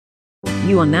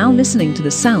You are now listening to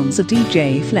the sounds of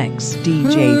DJ Flex.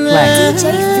 DJ Flex.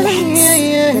 DJ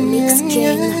Flex, the Mix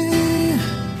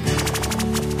King.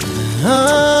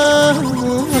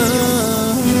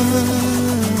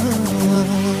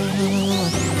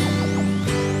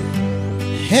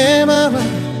 Hey mama,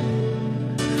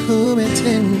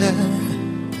 umetenda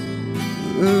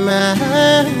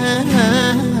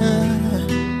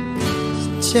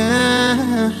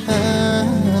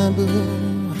maajabu,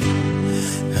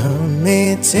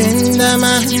 umetenda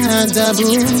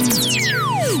maajabu,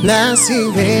 na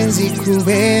siwezi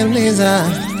kueleza,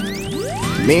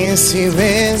 mimi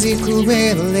siwezi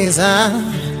kueleza,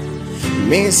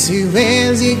 mimi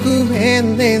siwezi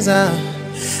kueleza.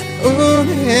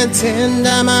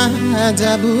 Umetenda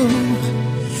maajabu,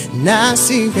 na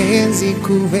siwezi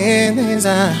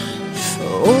kueleza.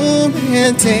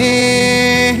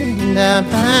 Umetenda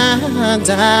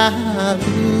maajabu,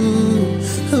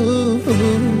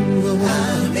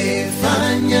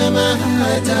 amefanya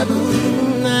maajabu,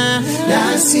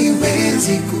 na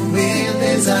siwezi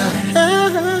kueleza,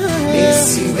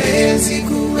 siwezi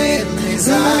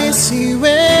kueleza,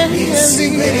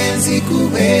 siwezi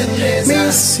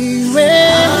kueleza,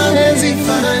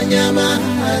 amefanya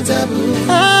maajabu,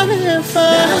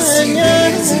 amefanya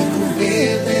siwezi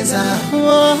kueleza,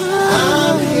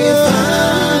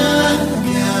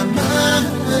 amefanya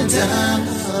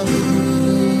maajabu.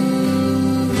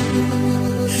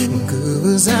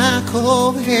 Nguvu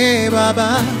zako he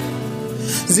Baba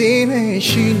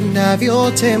zimeshinda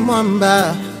vyote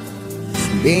mwamba,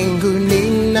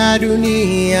 mbinguni na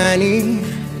duniani,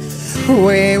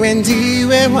 wewe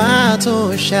ndiwe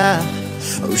watosha.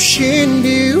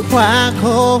 Ushindi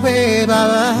wako we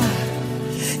Baba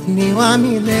ni wa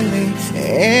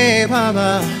milele,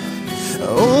 Baba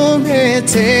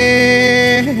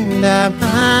umetenda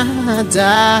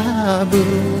maajabu,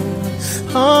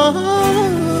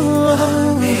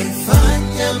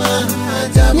 amefanya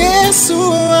maajabu,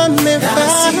 Yesu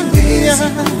amefanya,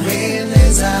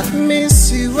 mimi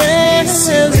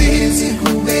siwezi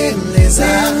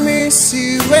kueleza, mimi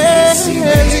siwezi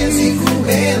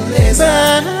kueleza.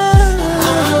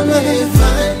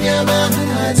 Amefanya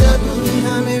maajabu,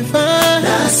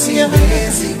 amefanya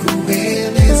siwezi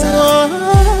kueleza,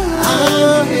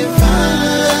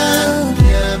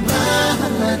 amefanya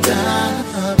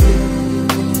maajabu,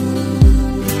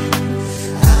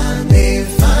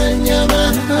 amefanya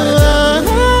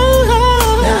maajabu,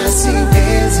 na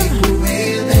siwezi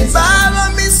kueleza. Baba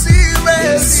mimi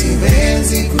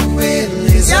siwezi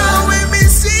kueleza, Yahweh mimi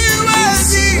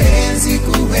siwezi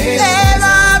kueleza.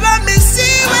 Baba mimi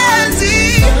siwezi,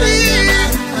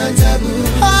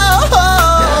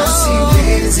 na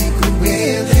siwezi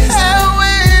kueleza.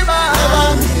 Ewe Baba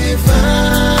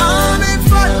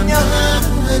amefanya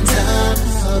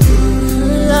maajabu,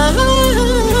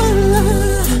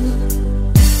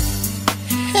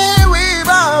 ewe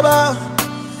Baba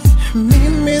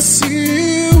mimi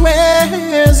siwezi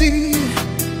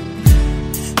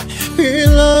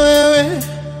bila wewe,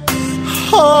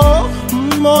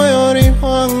 moyoni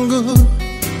mwangu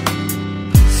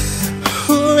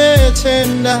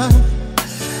umetenda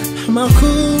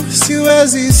makuu,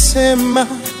 siwezi sema.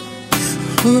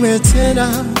 Umetenda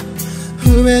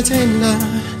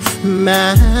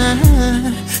maajabu,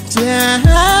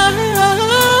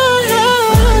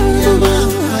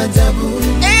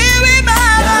 ewe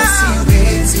Baba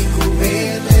siwezi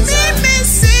kueleza, mimi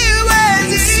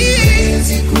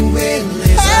siwezi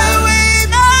kueleza, ewe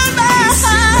Baba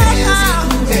siwezi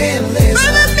kueleza,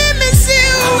 Baba mimi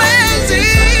siwezi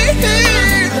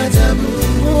maajabu,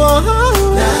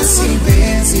 na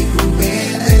siwezi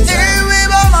kueleza, ewe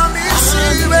Baba mimi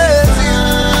siwezi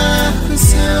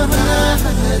kusema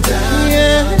maajabu.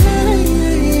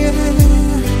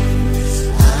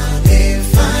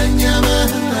 Amefanya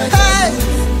maajabu,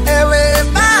 ewe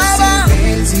Baba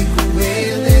siwezi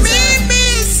kueleza, mimi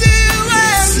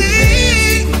siwezi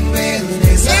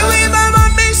kueleza, ewe Baba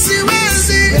mimi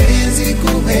siwezi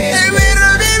kueleza, ewe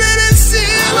Rabbi mimi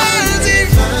siwezi.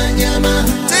 Amefanya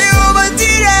maajabu, Jehovah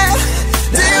Jireh,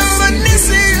 Jehovah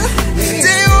Nissi,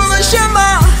 Jehovah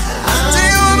Shammah,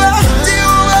 Jehovah,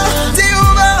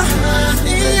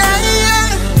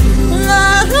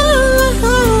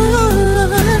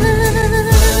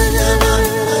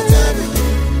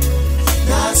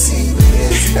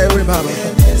 ewe Baba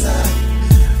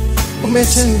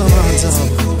umetenda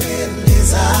maajabu,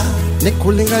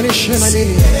 nikulinganishe na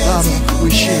nini Baba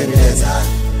kuishi milele?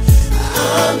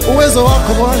 Uwezo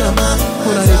wako Bwana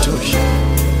unanitosha,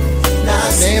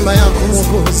 neema yako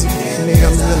Mwokozi ni ya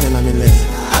milele na milele.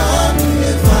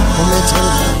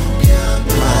 Umetenda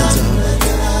maajabu,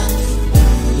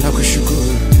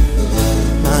 nakushukuru.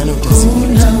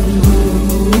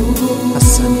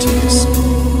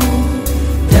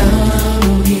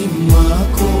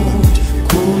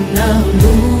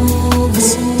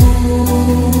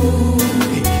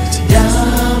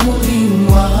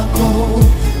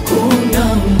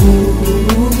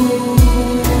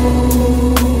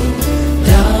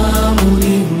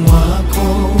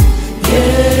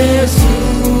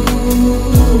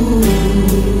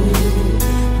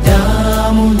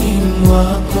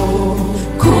 mwako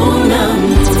kuna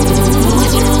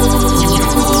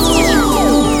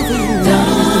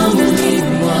damuni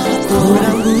mwako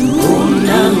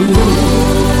kuna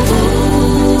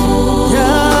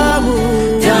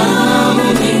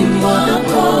damuni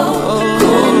mwako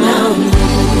kuna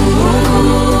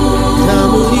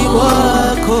damuni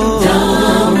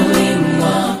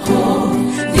mwako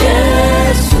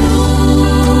Yesu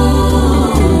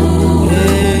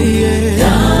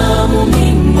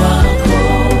damuni mwako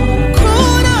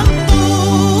kuna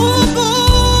nguvu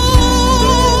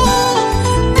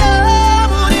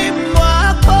damuni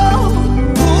mwako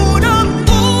kuna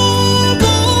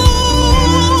nguvu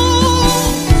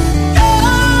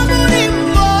damuni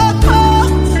mwako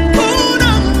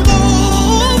kuna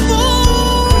nguvu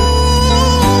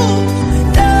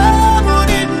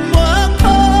damuni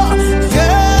mwako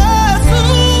Yesu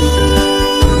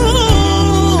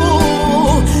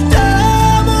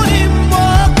damuni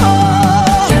mwako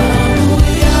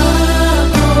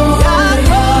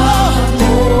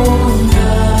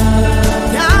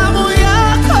damu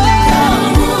yako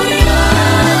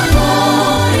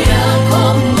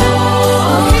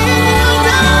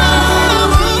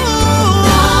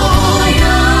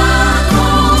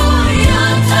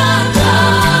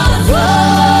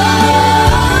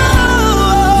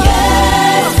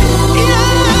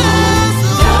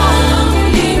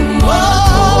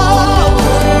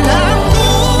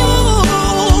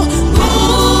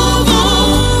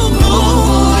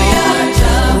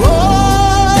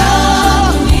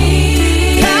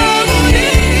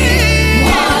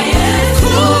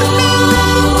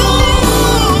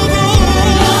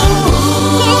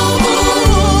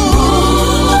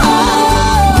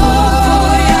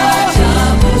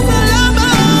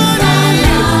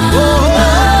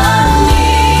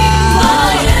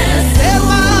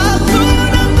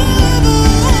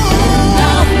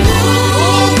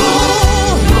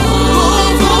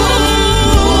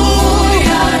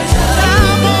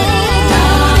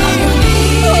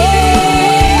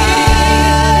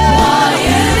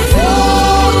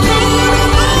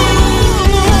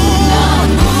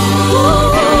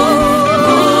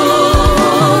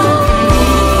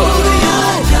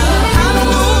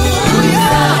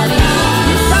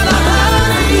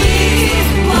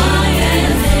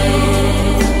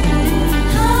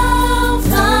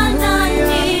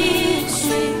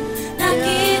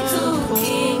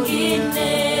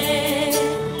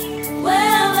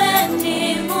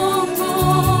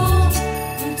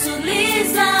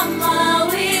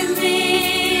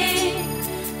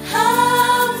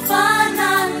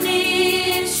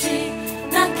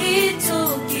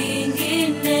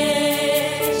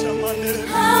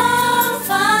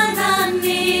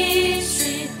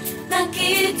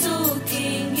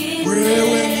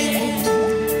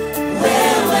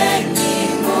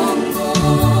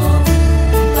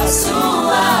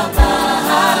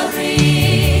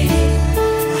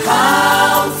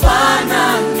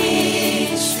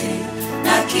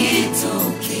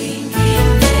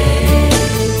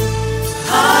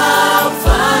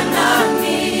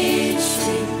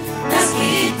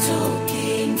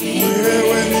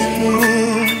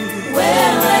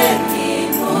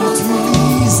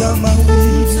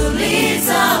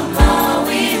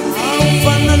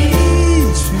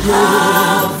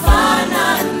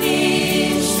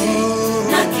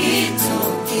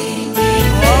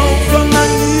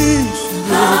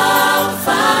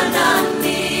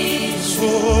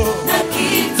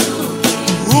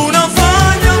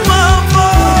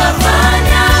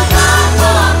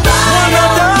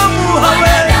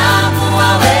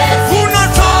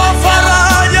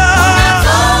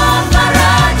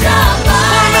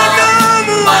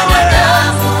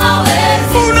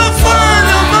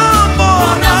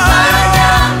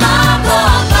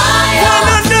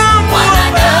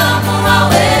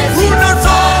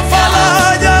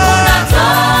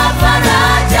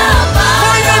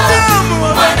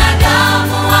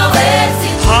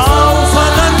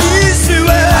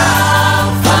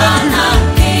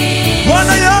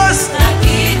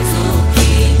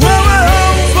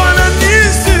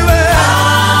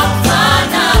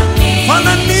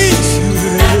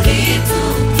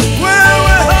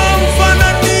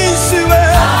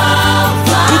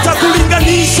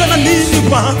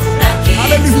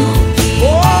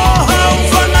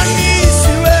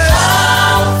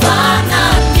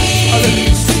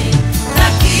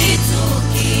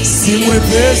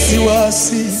mwepesi wa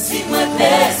asili,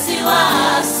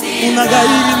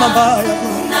 unaghairi mabaya,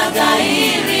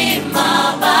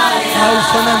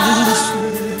 haufananishwi.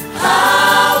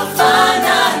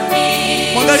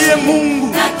 Mwangalie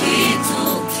Mungu,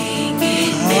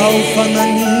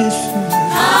 haufananishwi.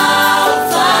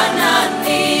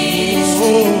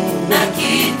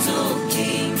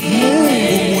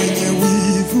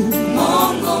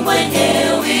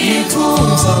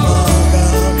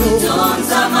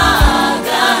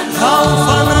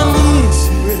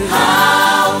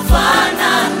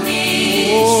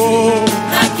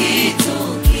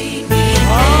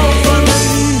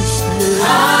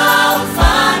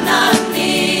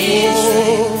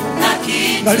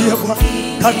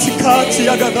 katikati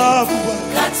ya ghadhabu,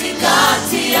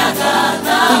 katikati ya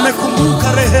ghadhabu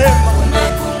umekumbuka rehema,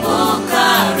 umekumbuka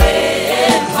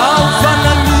rehema.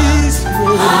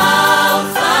 haufananishwi,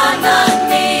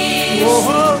 haufananishwi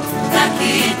na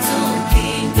kitu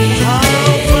kingine,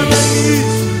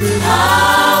 haufananishwi.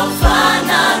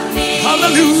 haufananishwi.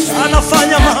 Hallelujah,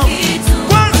 anafanya mambo.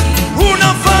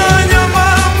 Unafanya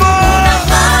mambo.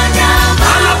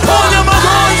 Anaponya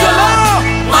magonjwa leo.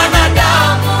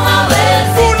 Mwanadamu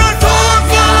hawezi. Unatoa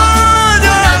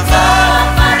faraja.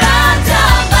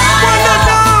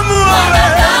 Mwanadamu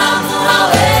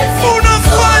hawezi.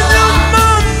 Unafanya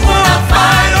mambo.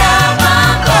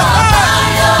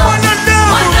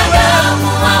 Mwanadamu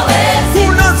hawezi.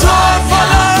 Unatoa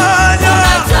faraja.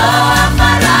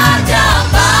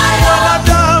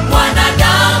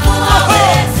 Mwanadamu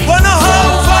hawezi. Bwana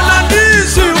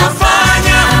haufananishi,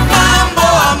 unafanya mambo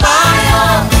ambayo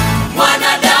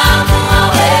Mwanadamu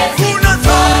hawezi.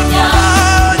 unatoa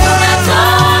faraja.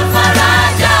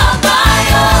 Faraja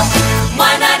ambayo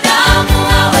mwanadamu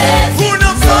hawezi.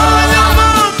 Unafanya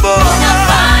mambo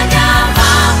Fanya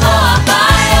mambo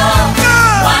ambayo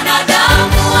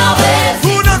mwanadamu hawezi.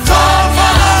 unatoa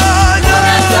faraja.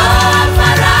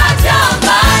 Faraja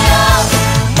ambayo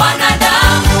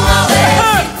mwanadamu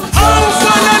hawezi.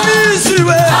 Haufananishi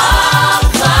wewe.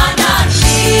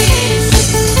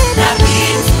 Hafananishwi na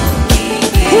kitu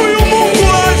kingine. Huyu Mungu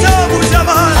wa ajabu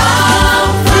jamani.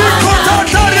 Niko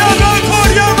tatari ya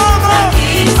makori ya mama.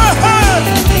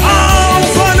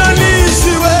 Haufananishi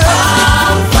wewe.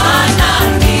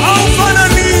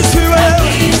 Haufananishi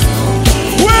wewe.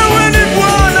 Wewe ni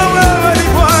Bwana, wewe ni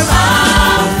Bwana.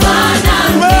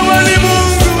 Wewe ni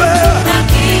Mungu wewe.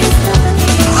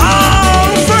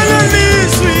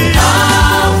 Haufananishwi.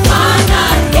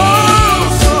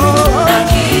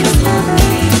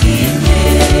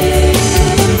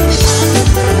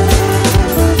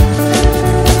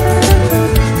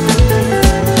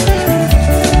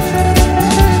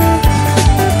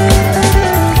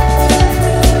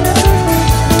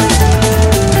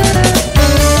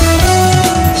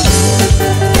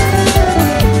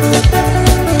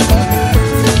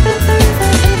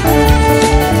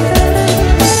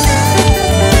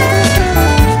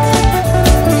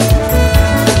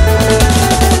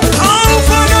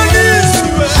 Haufananishi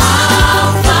wewe.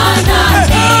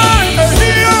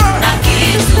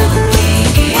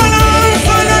 Wala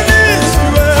haufananishi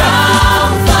wewe.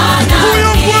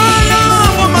 Huyo Bwana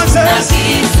wa majeshi.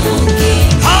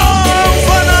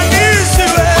 Haufananishi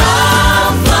wewe.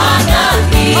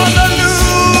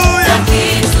 Hallelujah.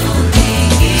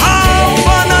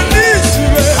 Haufananishi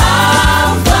wewe.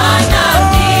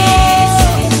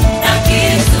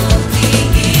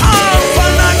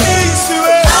 Haufananishi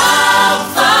wewe.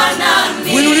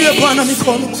 Winulie Bwana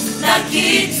mikono. Na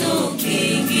kitu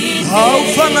kingine.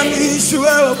 Haufananishi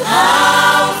wewe.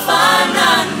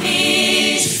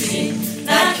 Haufananishwi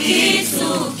na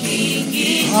kitu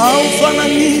kingine.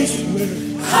 Haufananishi wewe.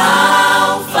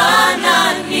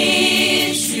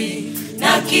 Haufananishwi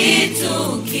na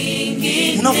kitu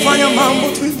kingine. Unafanya mambo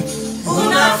tu.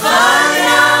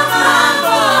 Unafanya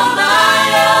mambo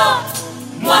ambayo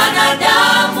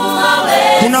mwanadamu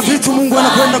hawezi. Kuna vitu Mungu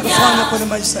anakwenda kufanya kwenye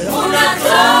maisha yako.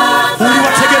 Unatoa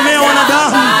Uliwategemea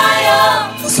wanadamu,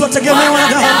 usiwategemee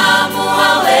wanadamu. mwanadamu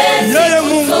hawezi. Yeye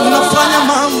Mungu unafanya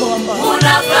mambo ambayo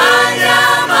Unafanya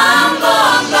mambo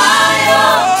ambayo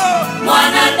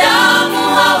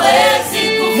mwanadamu hawezi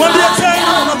mwambie kufanya.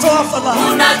 tena, unatoa faraja.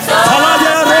 Unatoa Faraja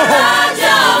ya roho.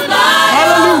 faraja ambayo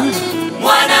Hallelujah.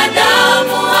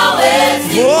 mwanadamu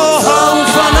hawezi. Oh,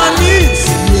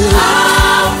 haufananishi.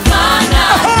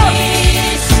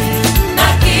 Haufananishwi na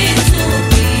kitu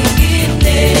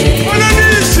kingine.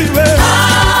 Fananishi wewe.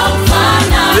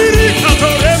 Birika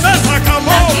toremeza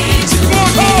kamo.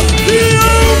 Sikoto. Hiyo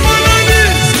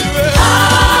fananishi wewe.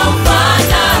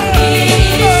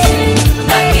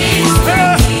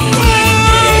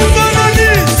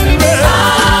 Fananishi wewe.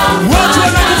 Watu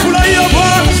wanakufurahia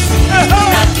Bwana.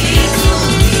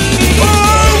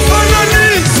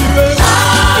 Fananishi wewe.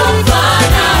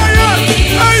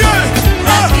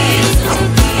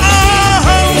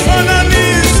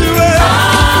 Haufananishi wewe.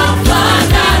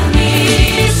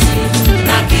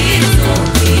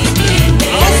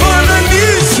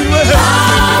 Haufananishi wewe.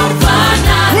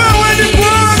 Wewe ni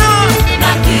Bwana.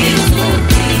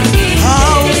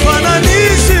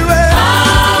 Haufananishi wewe.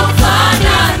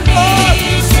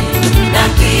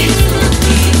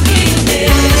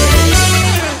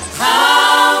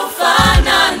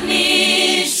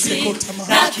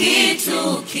 Na kitu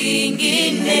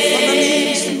kingine.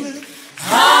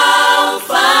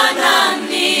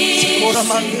 Haufananishi.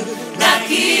 na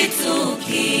kitu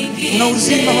kingi kingine. Na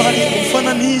uzima wali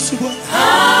ufananishi Bwana.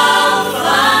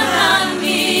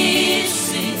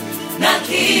 Haufananishi na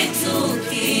kitu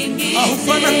kingine.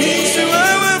 Haufananishi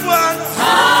wewe Bwana.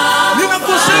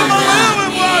 Ninakusema wewe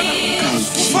Bwana.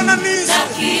 Ufananishi.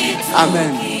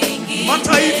 Amen.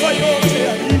 Mataifa yote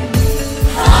ya hii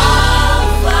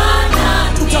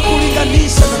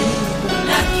tutakulinganisha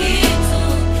na kitu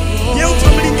kingine. Je,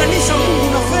 utamlinganisha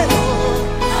Mungu na fedha?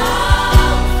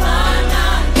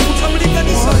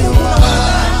 Utamlinganisha Mungu na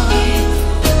wanadamu?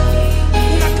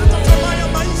 Unakata tamaa ya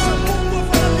maisha, Mungu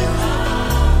afananishe.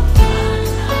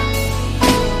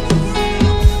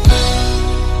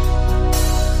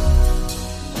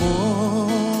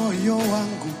 Moyo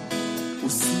wangu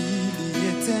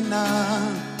usilie tena,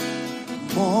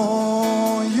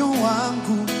 moyo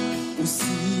wangu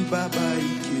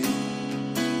usibabaike.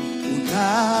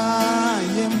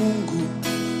 Unaye Mungu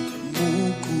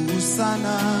mkuu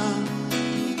sana,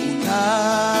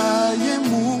 unaye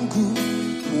Mungu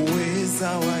muweza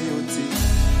wa yote.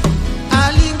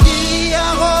 Aliingia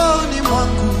rohoni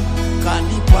mwangu,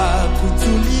 kanipa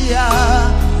kutulia,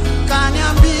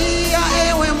 kaniambia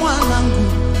ewe mwanangu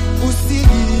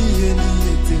usilie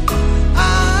tena.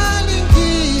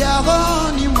 Aliingia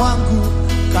rohoni mwangu,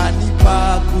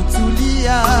 kanipa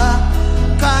kutulia,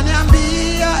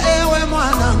 kaniambia ewe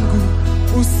mwanangu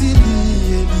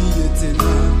usilie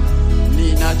tena.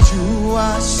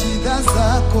 Ninajua shida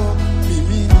zako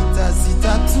mimi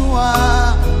nitazitatua,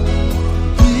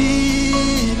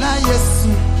 bila Yesu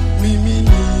mimi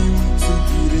ni mtu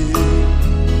bure,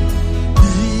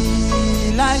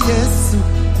 bila Yesu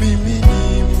mimi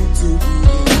ni mtu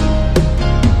bure.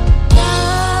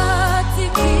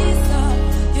 Katikisa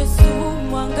Yesu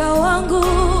mwanga wangu,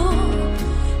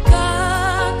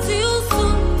 kati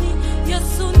huzuni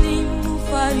Yesu ni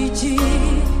mfariji,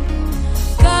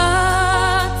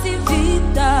 kati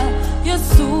vita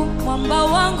Yesu mwamba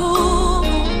wangu,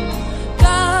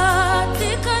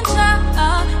 katika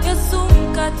njaa Yesu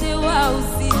mkate wa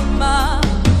uzima.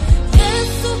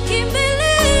 Yesu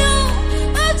kimbilio,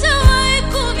 hajawahi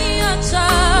kuniacha.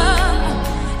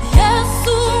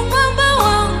 Yesu mwamba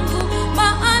wangu,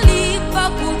 mahali pa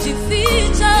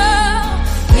kujificha.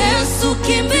 Yesu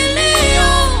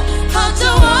kimbilio,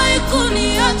 hajawahi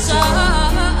kuniacha.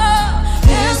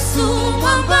 Yesu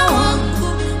mwamba wangu,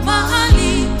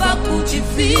 mahali pa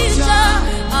kujificha.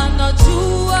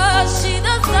 Anajua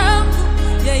shida zangu,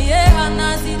 yeye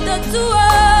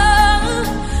anazitatua.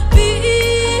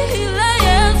 Bila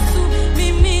Yesu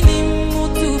mimi ni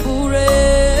mtu bure,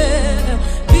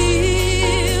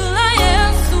 bila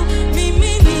Yesu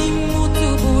mimi ni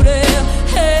mtu bure.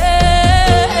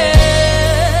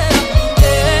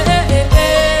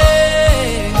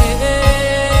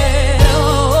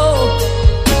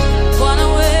 Bwana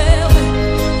wewe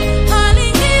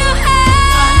aliingia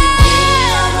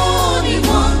rohoni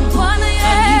mwangu, Bwana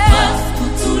Yesu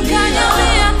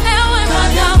kaniambia ewe mwanangu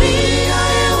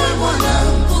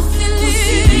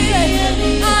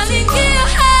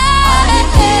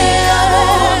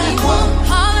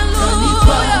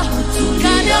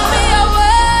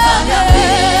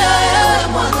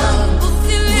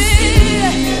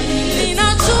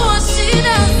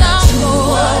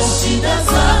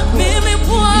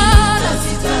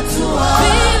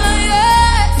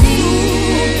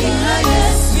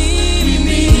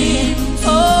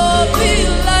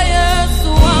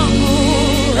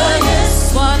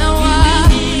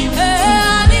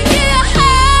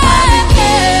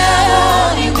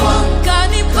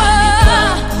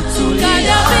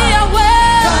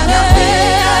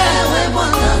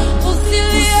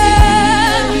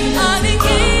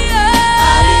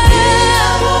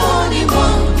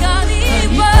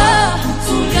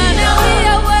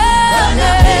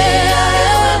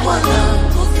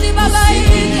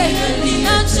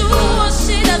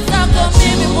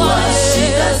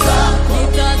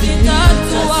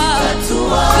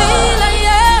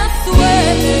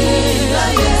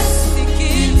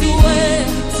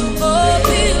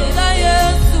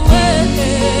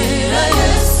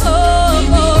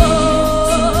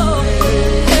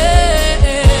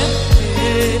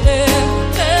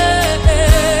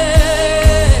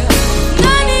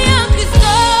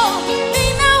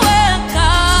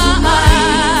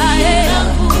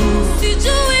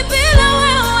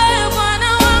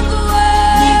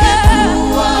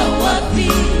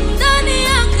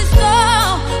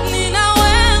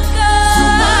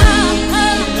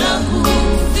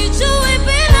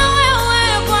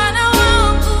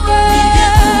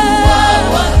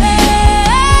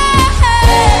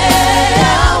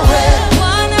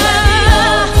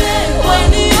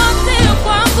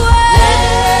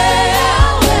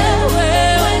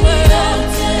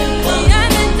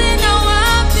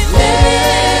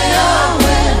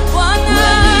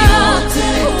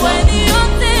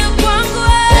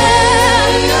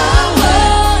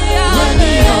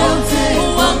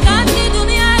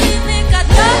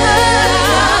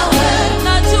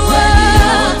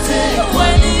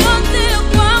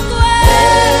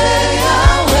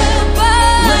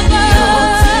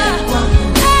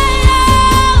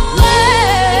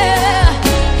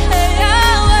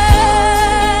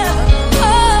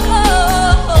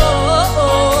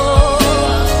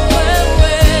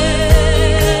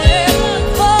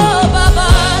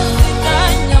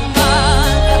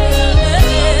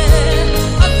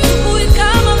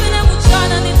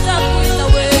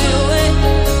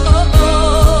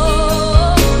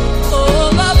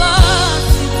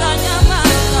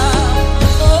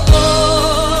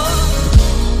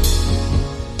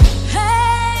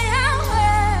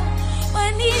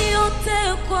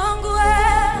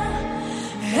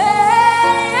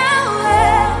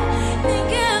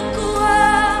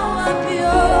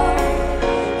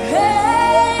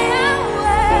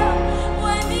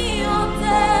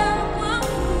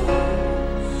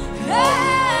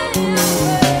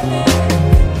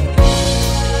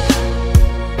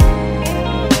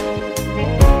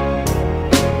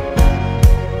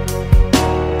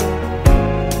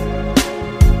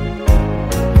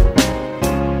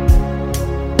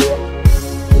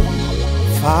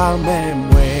Mfalme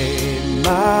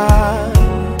mwema,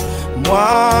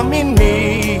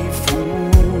 mwaminifu,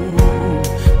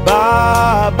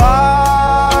 Baba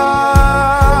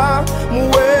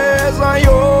muweza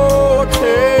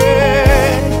yote,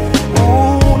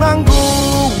 una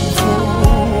nguvu,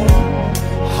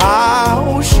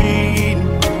 haushindwi,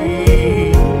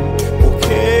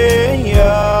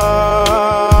 pokea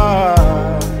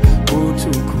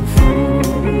utukufu.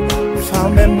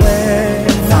 Mfalme mwema,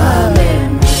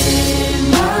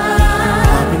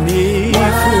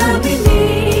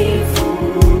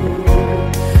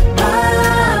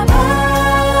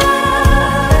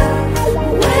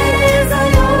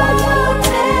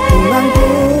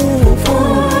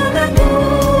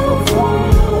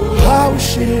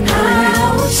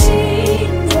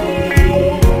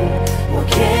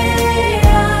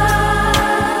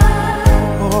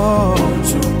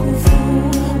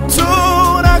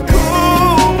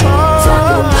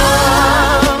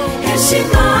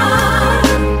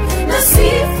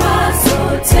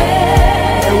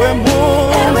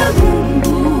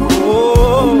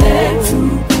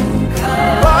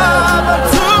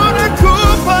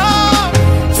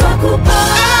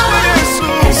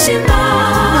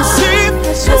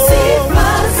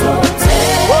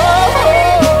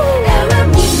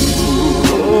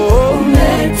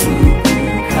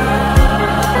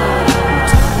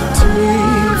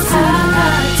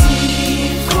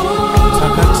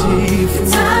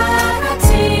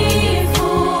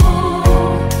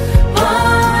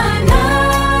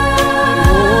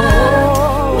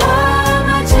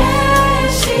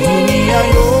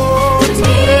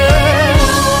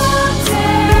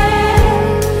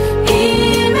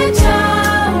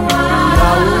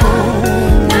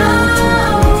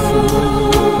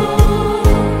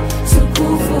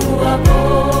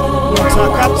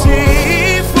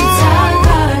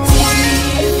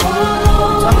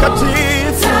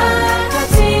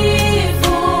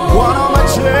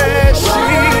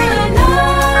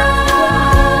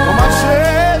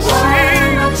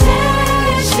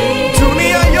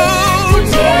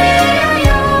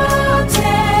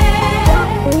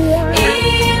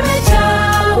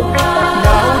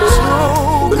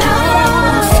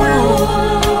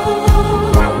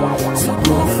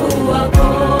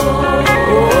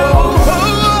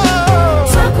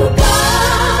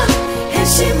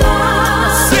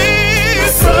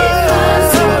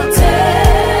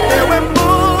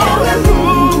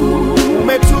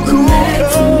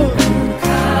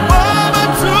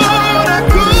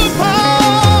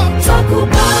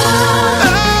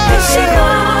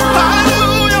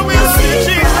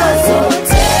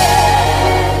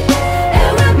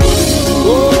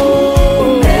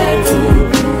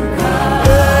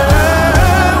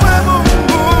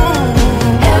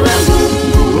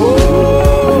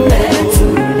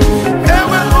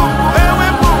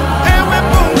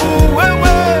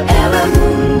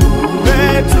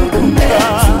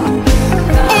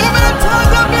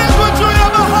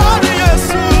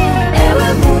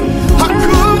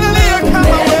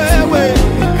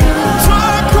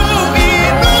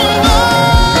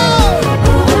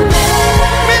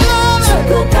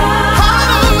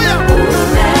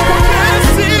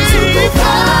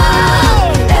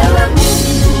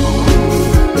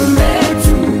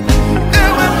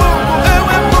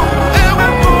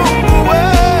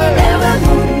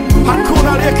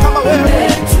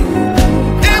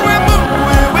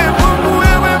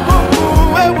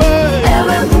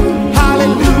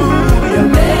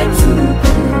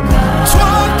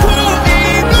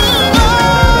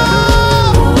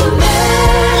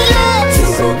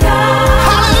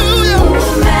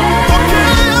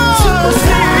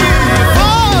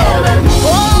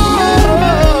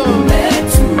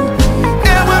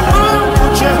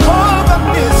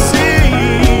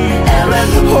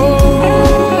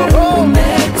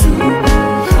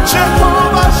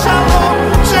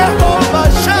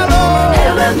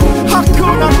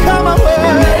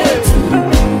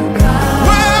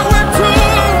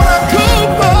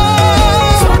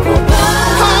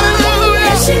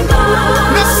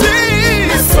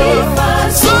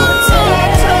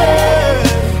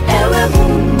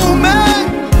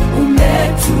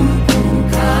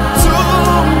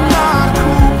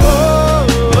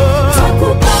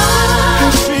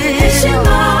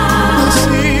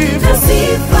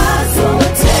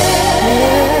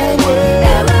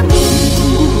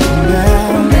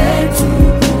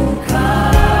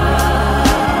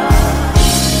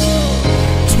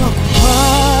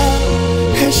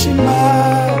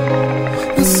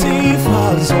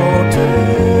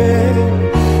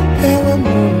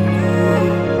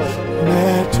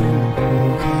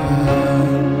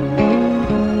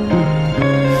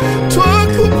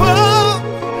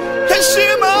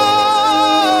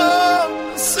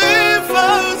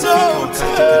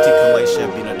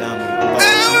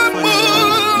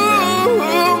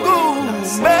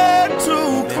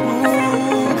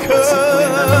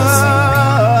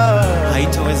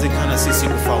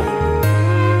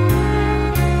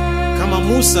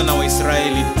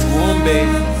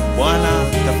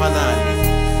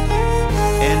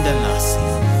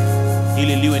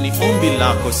 hili liwe ni ombi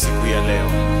lako siku ya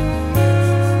leo.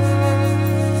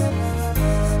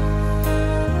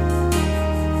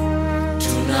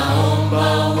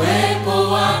 Tunaomba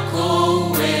uwepo wako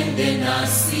uende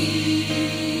nasi,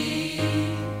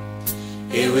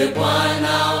 ewe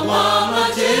Bwana wa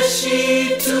majeshi,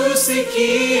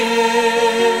 tusikie.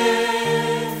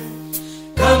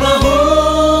 Kama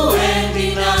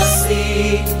huendi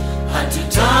nasi,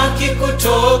 hatutaki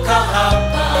kutoka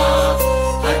hapa,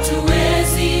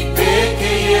 hatuwezi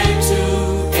peke yetu,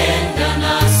 enda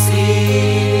nasi.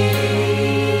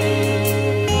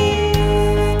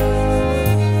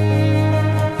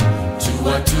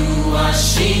 Tuwatua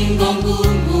shingo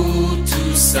ngumu,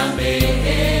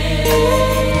 tusamehe,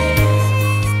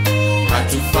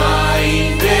 hatufai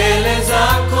mbele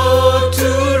zako,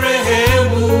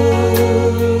 turehemu.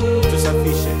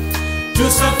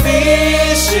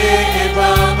 Tusafishe e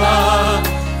Baba,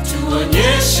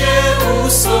 tuonyeshe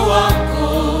uso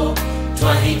wako,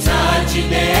 twahitaji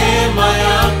neema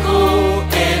yako,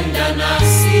 enda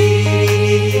nasi.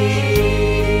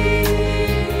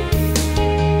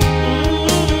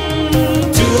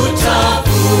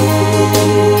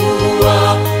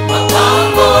 Tutavua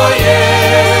mapambo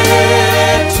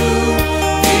yetu,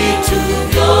 vitu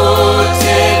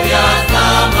vyote vya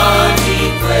thamani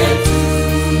kwetu.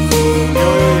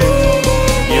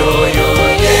 Mioyo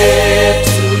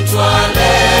yetu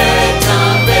twaleta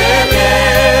mbele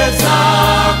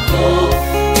zako,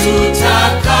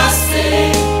 tutakase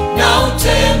na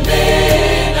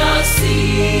utembee nasi.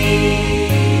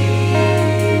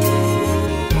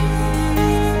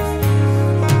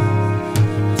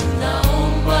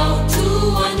 Tunaomba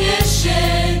utuonyeshe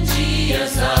njia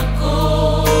zako,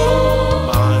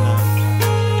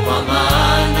 kwa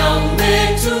maana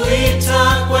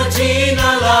umetuita kwa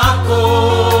jina lako.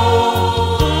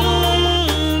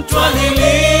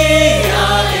 Twalilia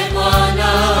e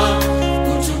Bwana,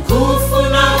 utukufu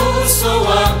na uso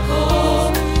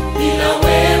wako, bila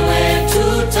wewe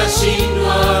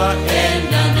tutashindwa,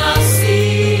 enda nasi.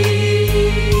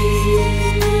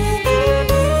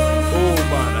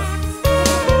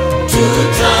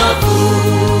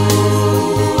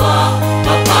 Tutavua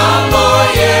mapambo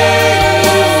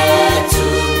yetu,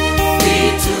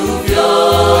 vitu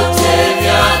vyote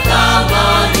vya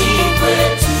thamani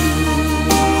kwetu.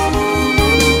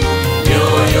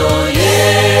 Mioyo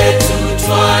yetu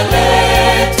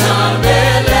twaleta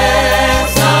mbele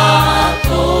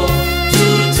zako,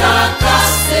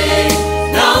 tutakase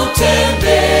na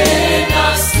utembee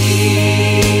nasi.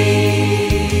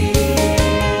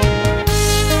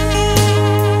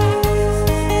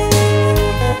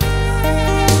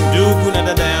 Ndugu na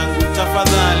dada yangu,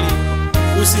 tafadhali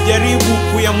usijaribu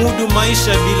kuyamudu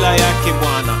maisha bila yake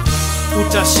Bwana,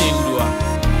 utashindwa.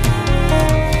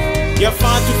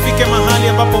 Yafaa tufike mahali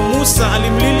ambapo Musa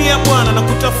alimlilia Bwana na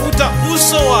kutafuta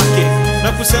uso wake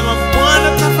na kusema,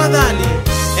 Bwana tafadhali,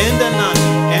 enda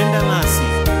nami, enda nasi,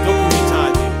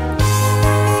 tukuhitaji.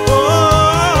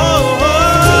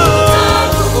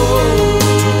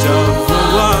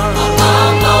 Tutavua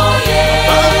mapambo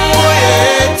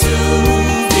yetu,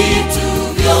 Vitu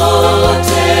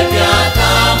vyote vya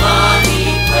thamani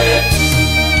kwetu.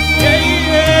 Mioyo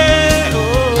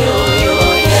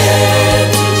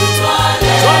yetu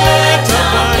twaleta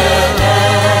mbele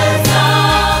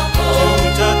zako,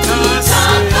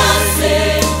 tutakase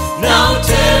na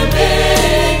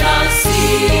utembee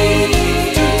nasi.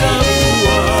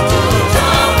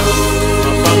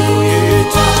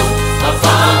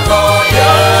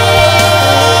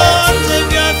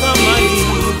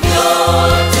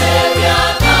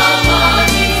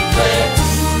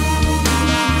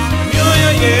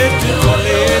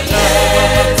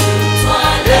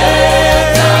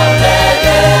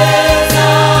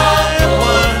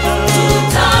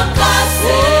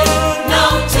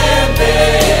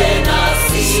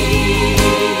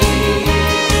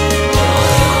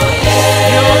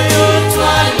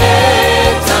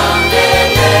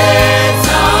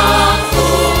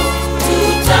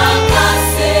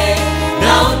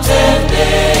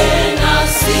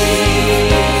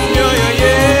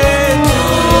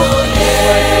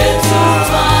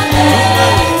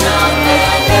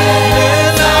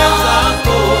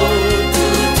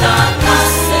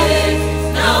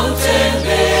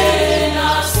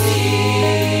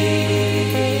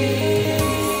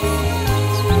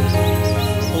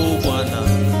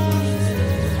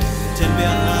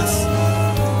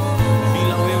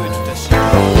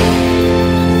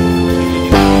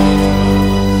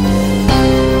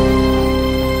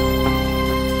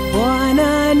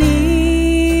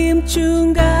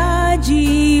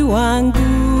 wangu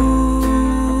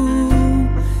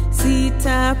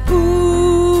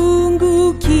sitapungukiwa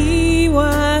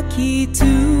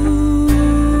kitu,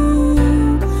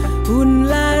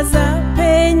 unlaza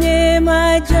penye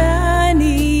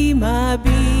majani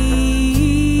mabichi,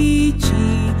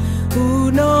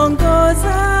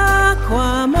 unongoza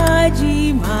kwa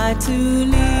maji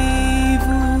matulivu,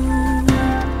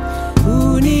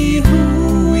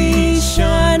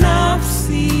 unihuisha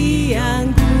nafsi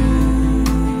yangu,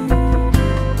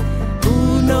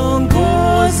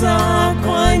 unongoza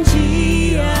kwa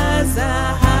njia za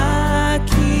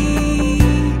haki,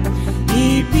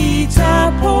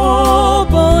 nipitapo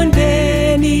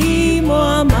bondeni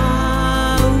mwa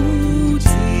mauti,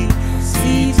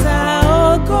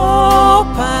 sitaogopa,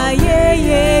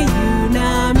 yeye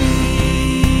yunami.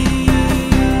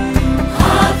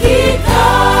 Hakika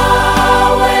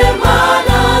wema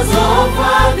nazo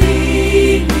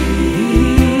fadhili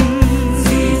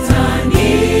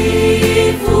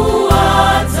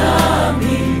zitanifuata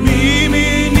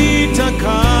mimi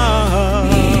nitakaa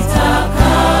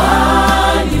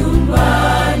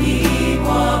nyumbani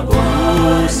mwa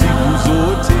Bwana siku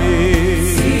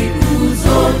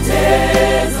zote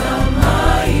za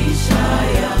maisha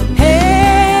yangu.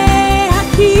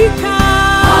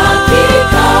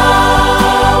 Hakika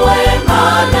wema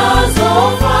nazo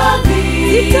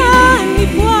fadhili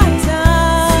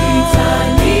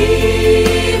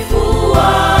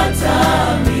zitanifuata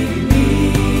mimi,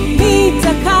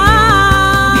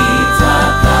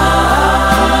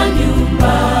 nitakaa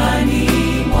nyumbani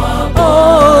mwa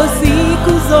Bwana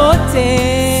siku zote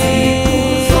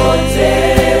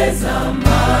za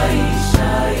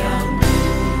maisha yangu.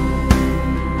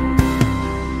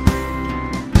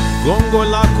 gongo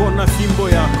lako na fimbo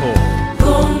yako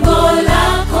Gongo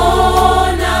lako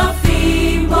na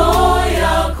fimbo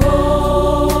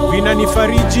yako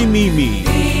vinanifariji mimi.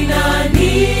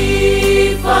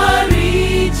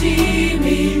 vinanifariji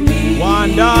mimi.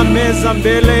 Waandaa meza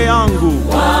mbele yangu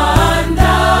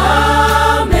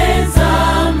Waandaa meza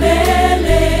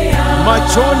mbele yangu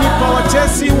machoni pa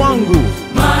watesi wangu.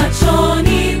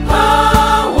 machoni pa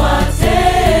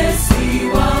watesi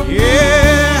wangu.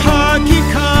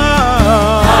 Hakika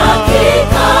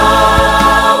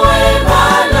wema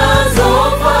nazo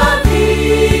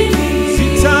fadhili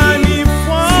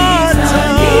zitanifuata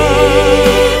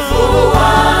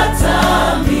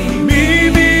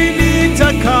mimi,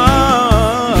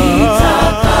 nitakaa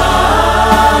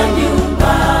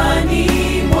nyumbani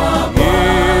mwa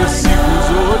Bwana siku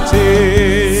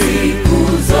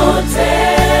zote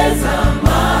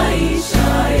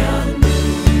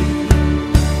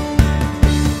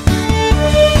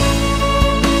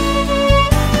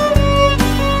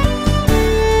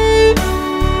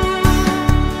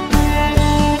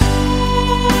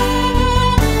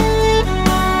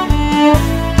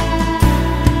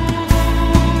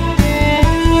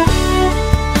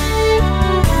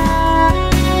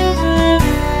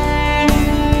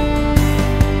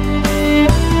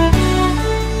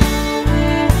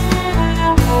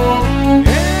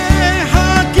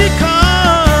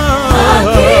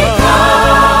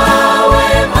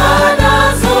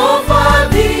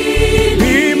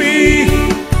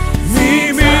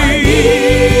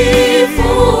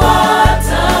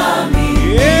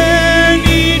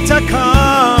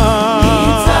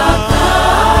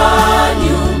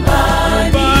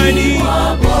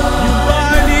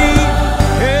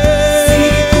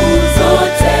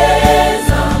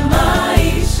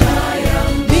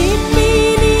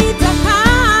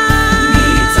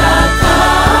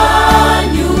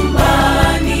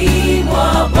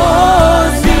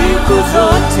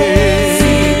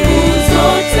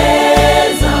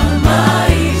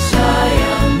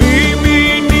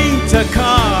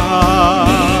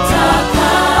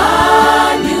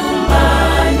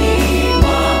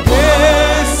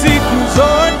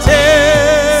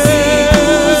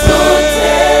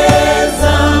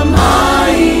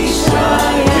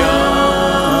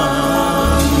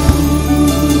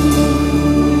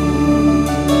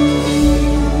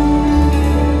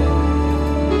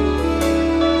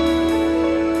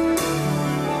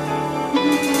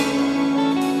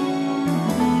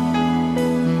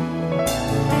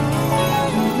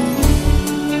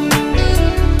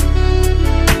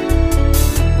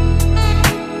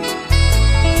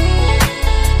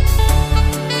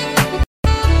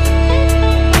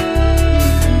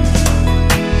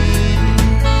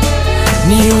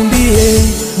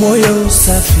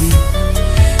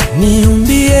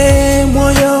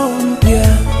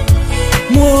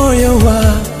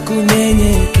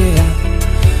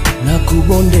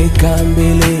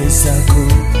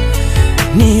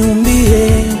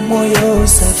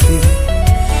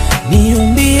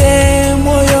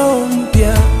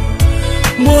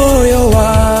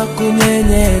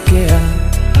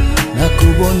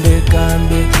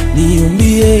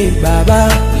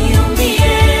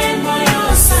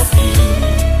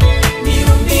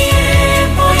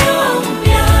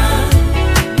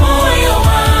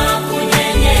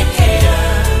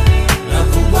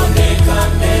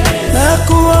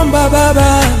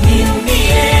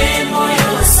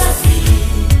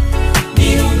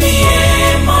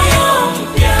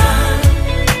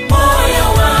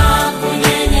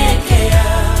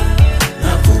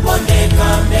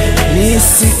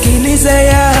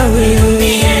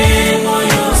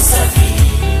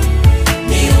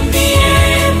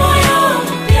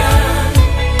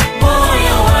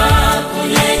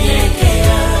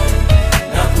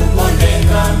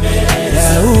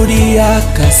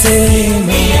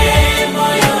sema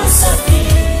moyo safi,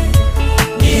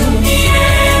 niumbie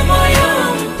moyo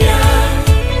mpya,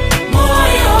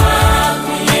 moyo wa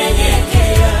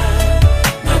kunyenyekea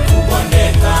na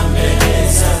kubondeka mbele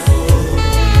zako.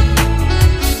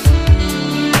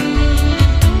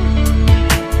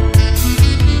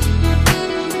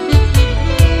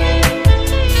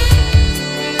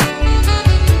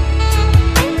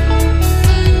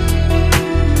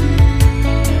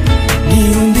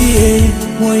 niumbie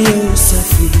moyo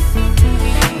safi,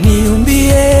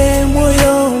 niumbie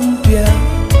moyo mpya,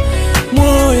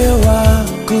 moyo wa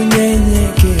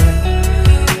kunyenyekea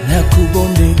na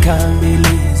kubondeka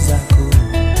mbele zako.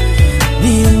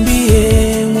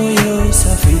 Niumbie moyo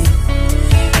safi,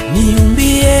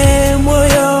 niumbie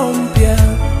moyo mpya,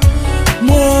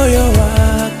 moyo wa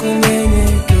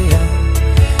kunyenyekea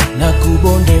na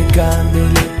kubondeka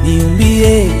mbele.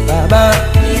 Niumbie Baba,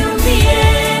 Niumbie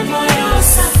moyo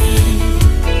safi,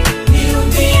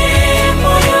 niumbie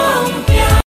moyo mpya,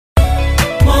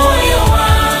 moyo wa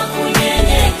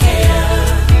kunyenyekea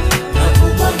na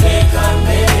kubondeka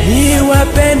mbele.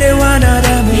 niwapende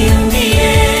wanadamu,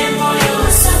 Niumbie moyo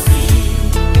safi,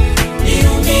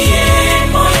 niumbie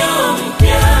moyo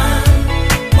mpya,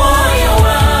 moyo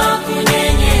wa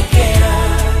kunyenyekea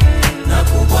na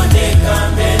kubondeka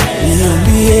mbele.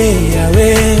 niumbie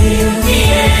Yawe,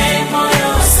 Niumbie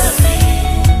moyo safi,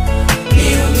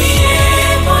 niumbie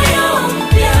moyo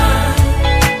mpya,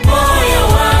 moyo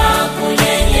wa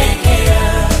kunyenyekea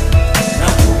na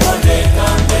kubondeka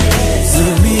mbele.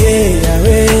 niumbie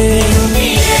Yawe,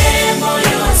 Niumbie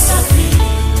moyo safi,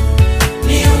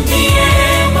 niumbie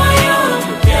moyo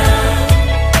mpya,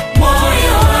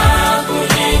 moyo wa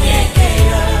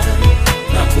kunyenyekea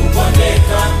na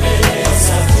kubondeka mbele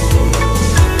zako.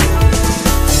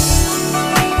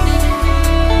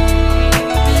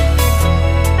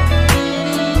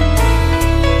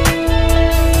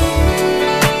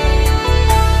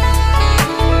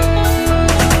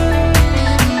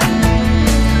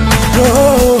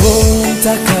 Roho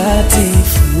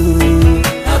Mtakatifu,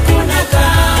 Hakuna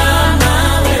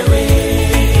kama wewe,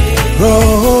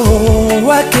 Roho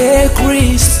wake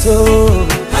Kristo,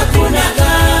 hakuna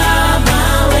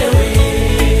kama wewe,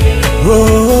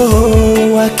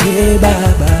 Roho wake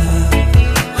Baba,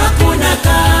 hakuna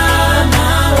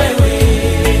kama wewe.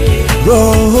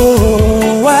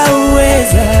 Roho wa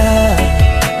uweza,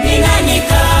 Ni nani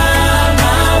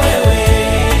kama wewe?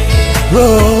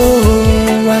 Roho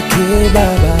wake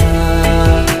Baba,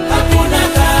 Hakuna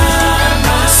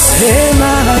kama sema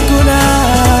hakuna,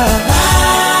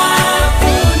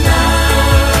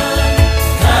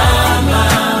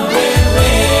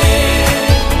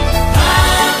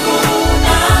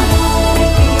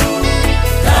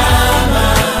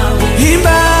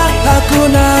 imba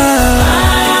hakuna,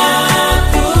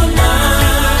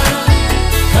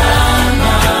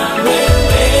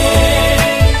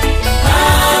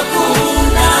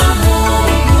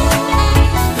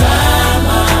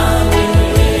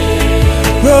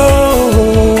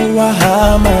 Roho wa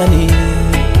amani,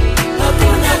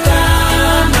 hakuna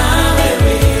kama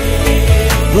wewe,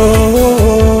 Roho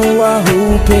wa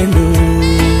upendo,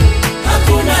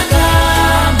 hakuna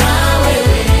kama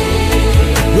wewe,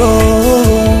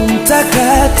 Roho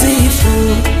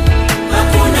Mtakatifu,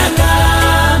 hakuna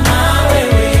kama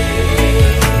wewe.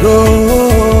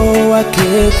 Roho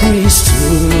wake Kristo,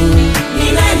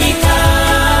 Ni nani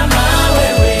kama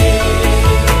wewe?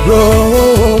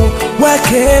 Roho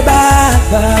wake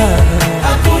Baba,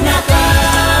 Hakuna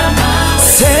kama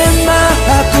sema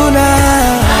hakuna,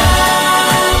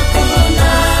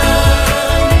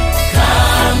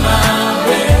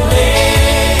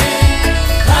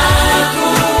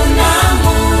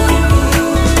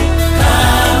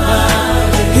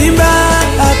 imba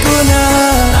hakuna,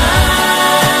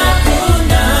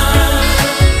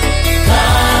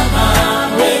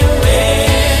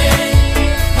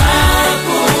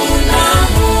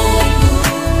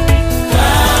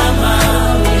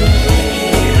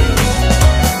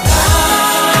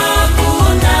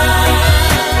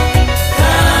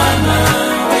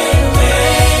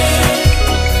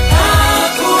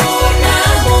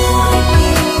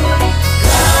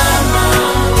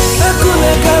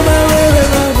 hakuna kama wewe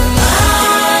Baba,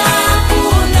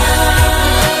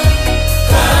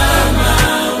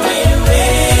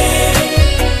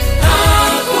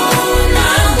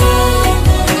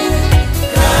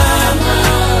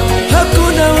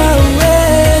 hakuna wa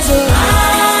uwezo,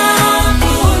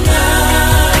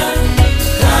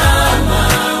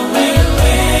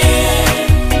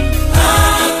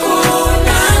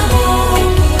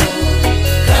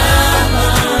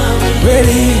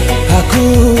 kweli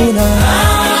hakuna,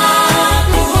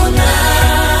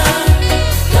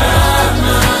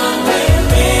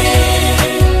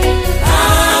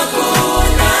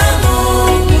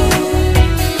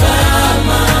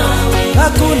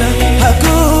 hakuna,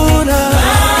 hakuna.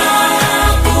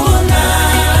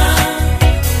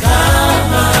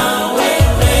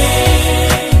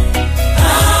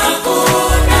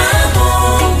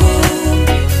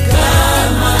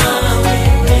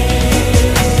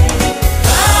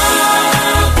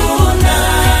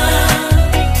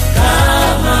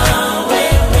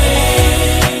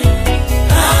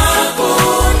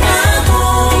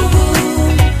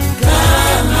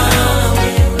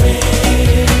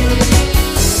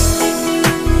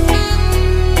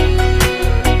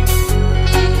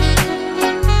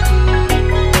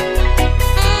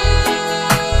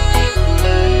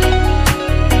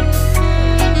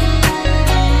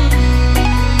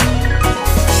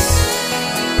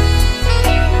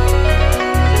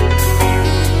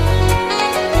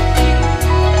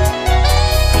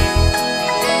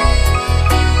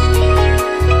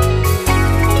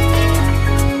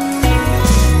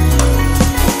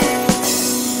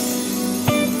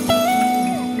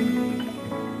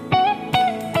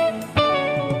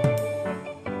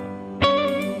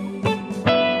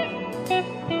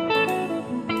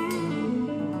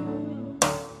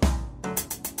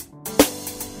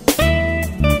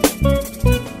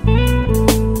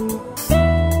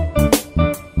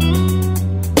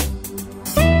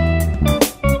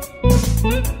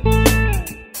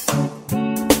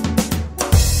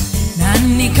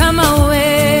 Nani kama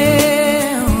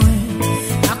wewe,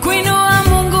 nakuinua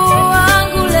Mungu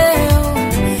wangu leo.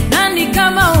 Nani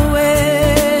kama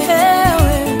wewe,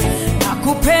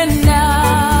 nakupenda.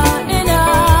 Ni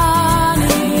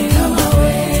nani kama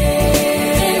wewe,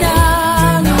 ni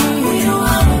nani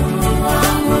nakuinua Mungu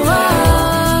wangu leo.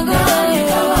 Nani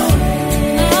kama wewe,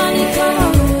 nani kama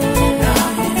wewe,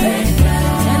 nakupenda.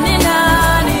 Ni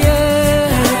nani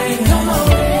kama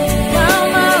wewe,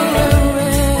 kama wewe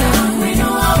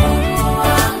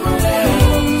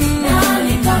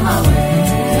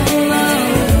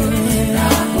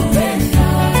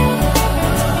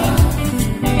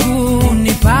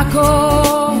pako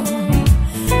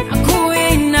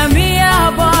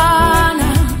nakuinamia Bwana,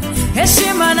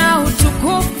 heshima na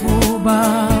utukufu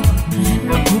Baba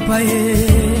nakupa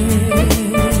Yesu.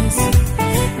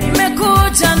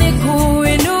 Nimekuja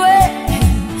nikuinue,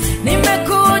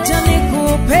 nimekuja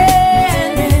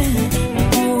nikupende,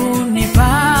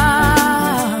 unipako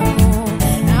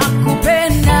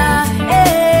nakupenda.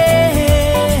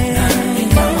 Nani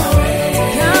kama wewe,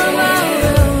 kama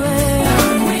wewe,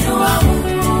 nakuinua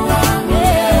Mungu wangu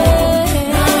leo.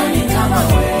 Nani kama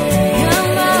wewe,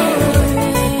 kama wewe,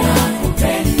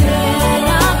 nakupenda,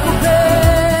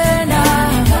 nakupenda.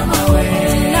 Nani kama wewe,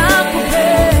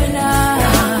 nakupenda,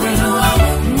 nakuinua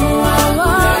Mungu wangu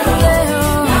leo.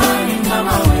 Nani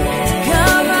kama wewe,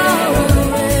 kama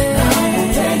wewe,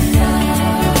 nakupenda.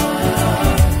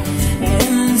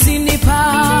 Enzini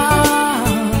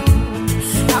pako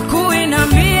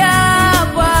nakuinamia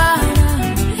Bwana,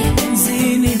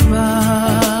 enzini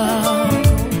pako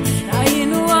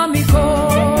nainua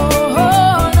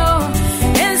mikono,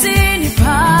 enzini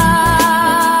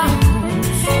pako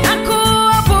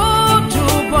nakuabudu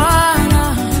Bwana,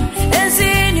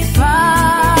 enzini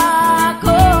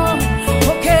pako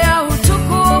pokea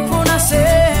utukufu.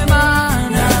 Nasema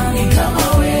nani kama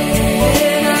wewe,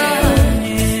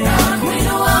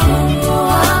 nakuinua Mungu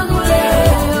wangu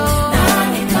leo.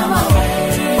 Nani kama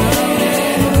wewe,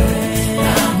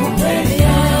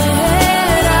 nakupenda.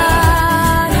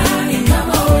 Nani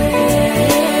kama wewe,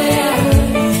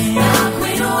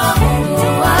 nakuinua Mungu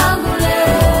wangu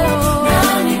leo.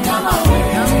 Nani kama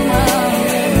wewe,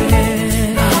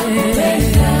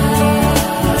 nakupenda.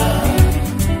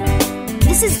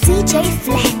 This is DJ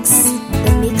Flex,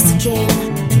 the Mix King.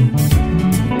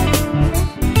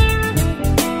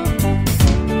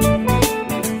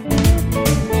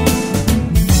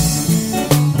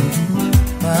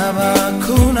 Baba,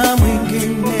 kuna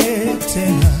mwingine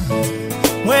tena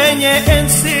mwenye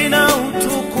enzi na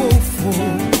utukufu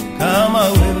kama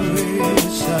wewe.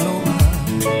 Shalom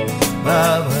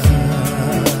Baba,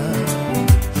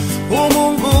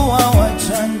 umungu wa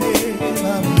wajane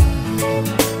Baba,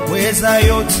 weza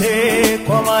yote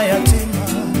kwa mayatima.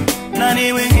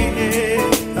 Nani wengine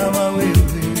kama wewe,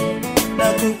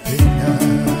 nakupenda.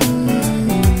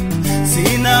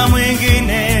 Sina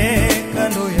mwingine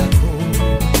kando yako,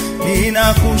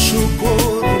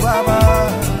 ninakushukuru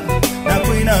Baba,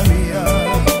 nakuinamia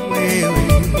wewe,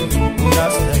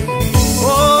 unastahili.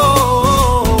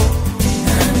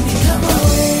 Nani kama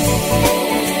wewe,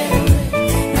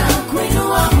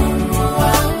 nakuinua Mungu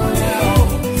wangu leo.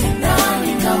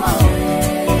 Nani kama wewe,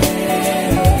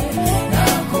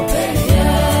 nakupenda.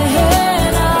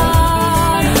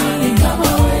 Nani kama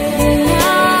wewe,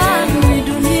 nani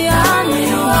duniani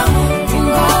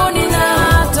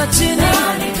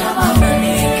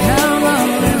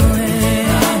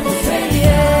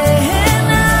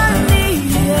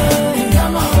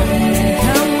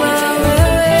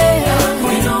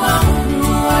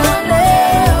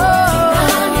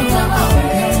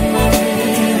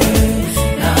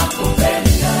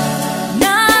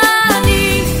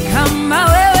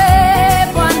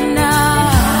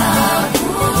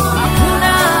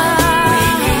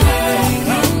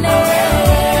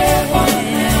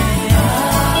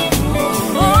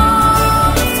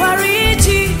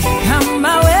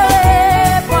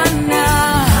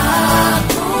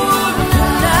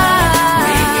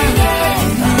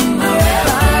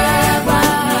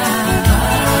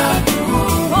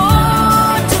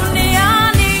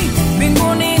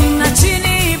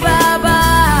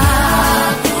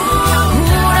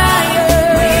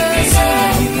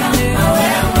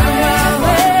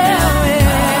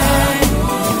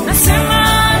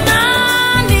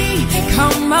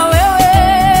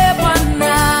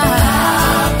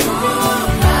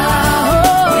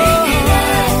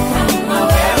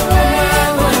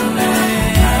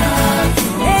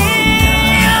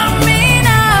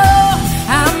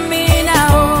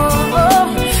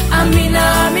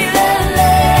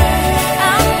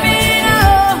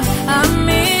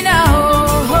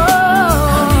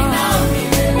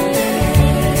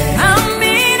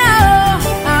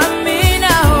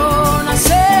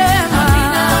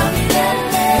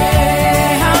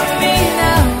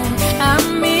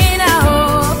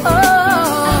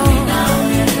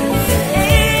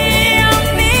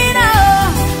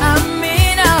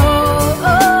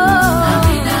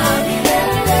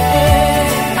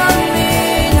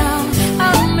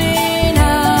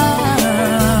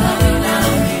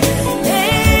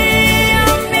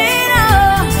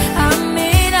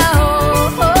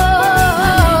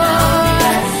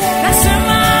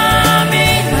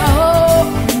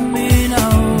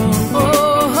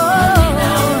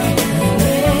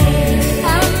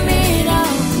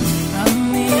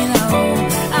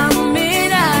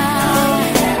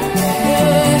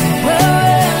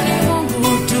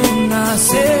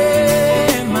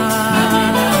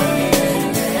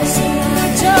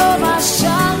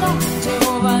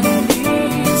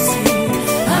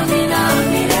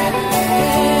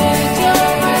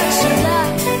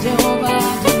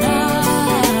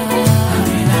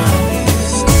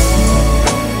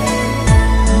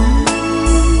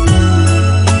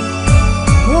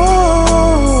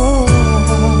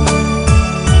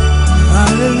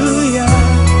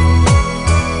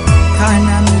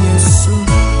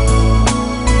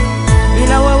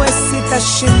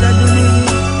nitashinda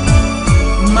dunia.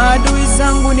 Maadui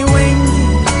zangu ni wengi,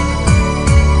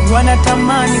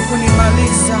 wanatamani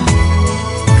kunimaliza.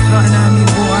 Kanami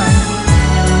Bwana,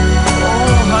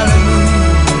 oh haleluya.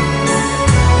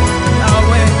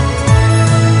 Nawe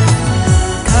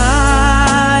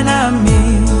kanami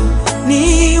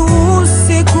ni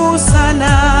usiku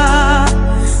sana,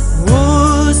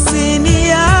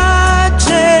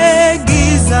 usiniache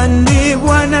gizani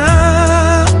Bwana.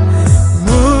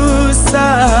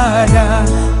 Msaada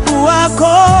wako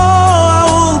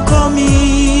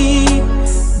haukomi,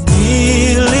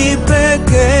 ili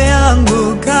peke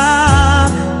yangu kaa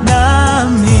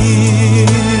nami.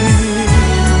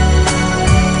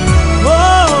 Oh,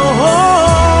 oh,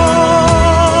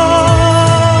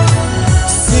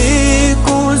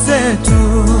 siku zetu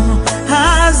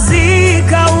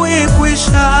hazikawi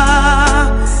kwisha,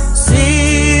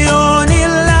 sioni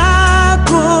la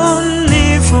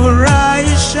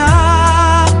kunifurahisha.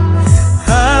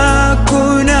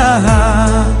 Hakuna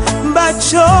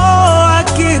ambacho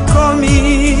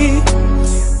hakikomi,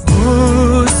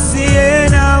 usiye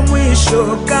na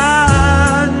mwisho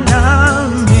kaa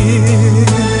nami.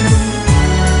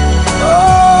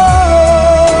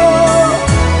 Oh,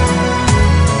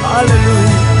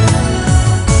 haleluya.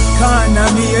 Kaa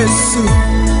nami Yesu,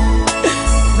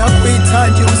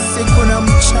 nakuhitaji usiku na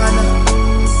mchana.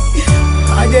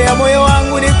 Haja ya moyo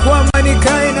wangu ni kwamba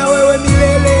nikae na wewe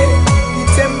milele,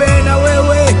 nitembee na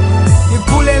wewe,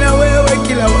 nikule na wewe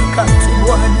kila wakati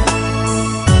Bwana.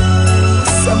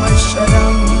 Sa maisha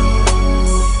yangu,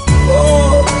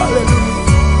 oh haleluya.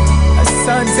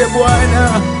 Asante Bwana,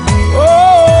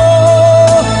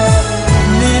 oh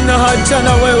nina haja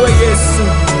na wewe Yesu.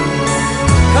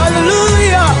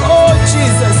 Haleluya, oh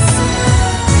Jesus.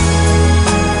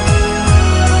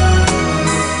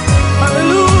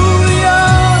 Haleluya,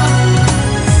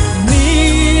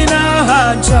 nina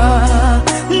haja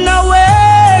nawe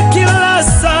kila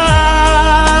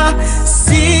saa,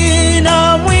 sina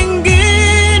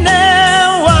mwingine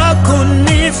wa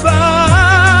kunifaa.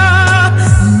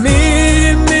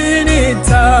 Mimi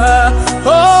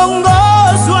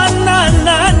nitaongozwa na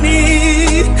nani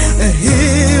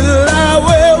ila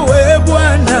wewe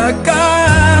Bwana,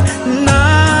 kaa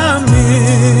nami.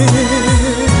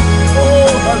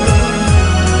 Oh haleluya,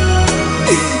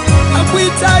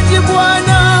 nakuhitaji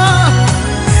Bwana,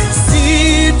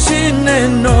 sichi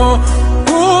neno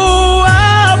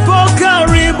uwapo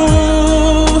karibu,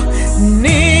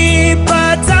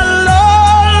 nipata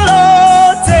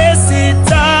lolote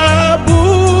sitabu.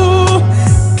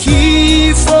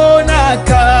 Kifo na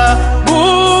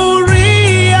kaburi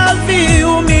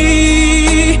haviumi,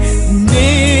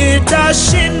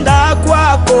 nitashinda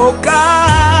kwako,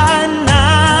 kaa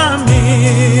nami.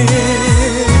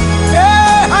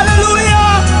 Hey,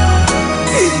 hallelujah.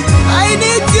 I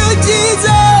need you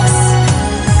Jesus.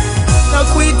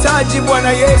 Nakuhitaji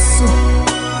Bwana Yesu.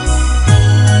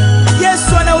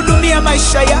 Yesu anahudumia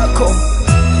maisha yako.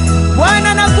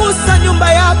 Bwana anagusa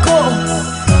nyumba yako,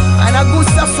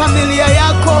 anagusa familia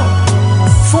yako.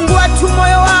 Fungua tu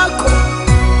moyo wako,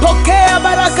 pokea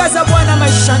baraka za Bwana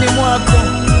maishani mwako.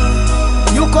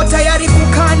 Yuko tayari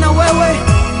kukaa na wewe,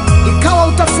 ikawa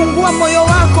utafungua moyo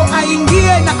wako,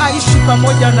 aingie na aishi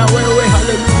pamoja na wewe.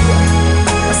 Haleluya.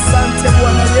 Asante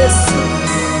Bwana Yesu,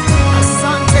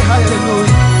 asante.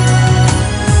 Haleluya.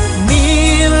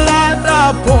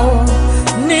 Nilalapo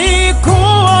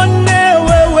nikuone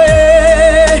wewe,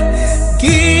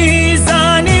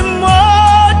 gizani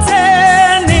mote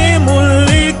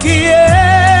nimulikie.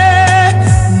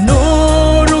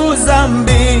 Nuru za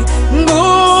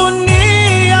mbinguni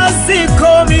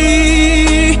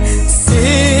hazikomi,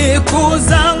 siku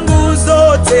zangu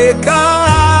zote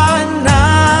kaa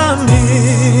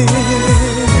nami.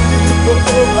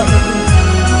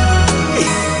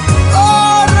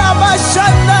 Oh,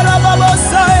 Rabashanda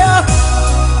Rababosaya.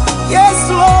 Yes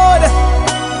Lord,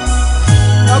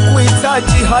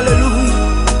 nakuhitaji. Haleluya,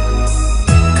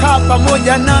 kaa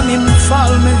pamoja nami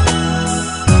Mfalme.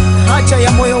 Haja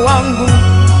ya moyo wangu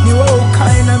ni wewe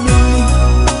ukae na mimi.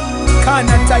 Kaa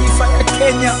na taifa ya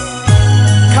Kenya,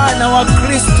 kaa na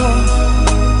Wakristo,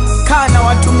 kaa na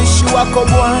watumishi wako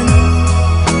Bwana.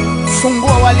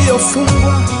 Fungua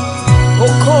waliofungwa,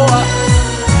 okoa,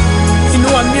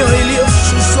 inua mioyo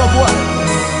iliyoshushwa Bwana,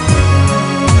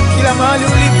 kila mahali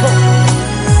ulipo.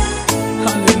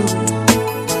 Haleluya.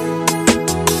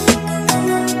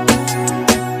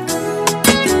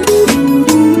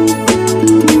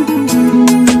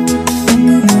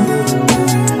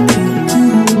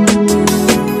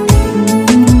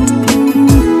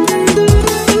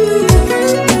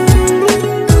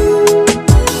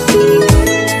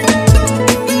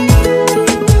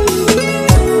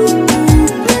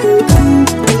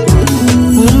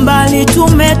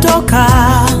 tumetoka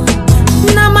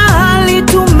na mahali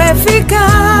tumefika,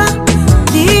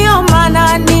 ndiyo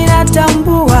maana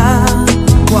ninatambua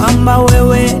kwamba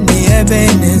wewe ni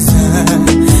Ebeneza.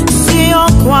 Sio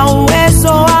kwa uwezo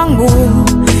wangu,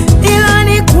 ila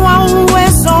ni kwa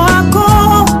uwezo wako.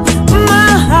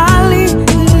 Mahali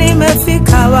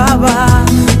nimefika Baba,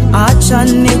 acha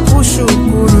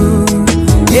nikushukuru.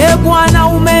 Bwana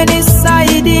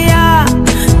umenisaidia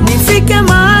nifike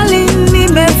mahali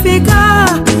nimefika.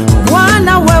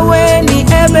 Bwana wewe ni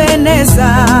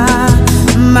Ebeneza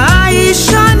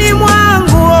maishani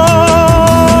mwangu.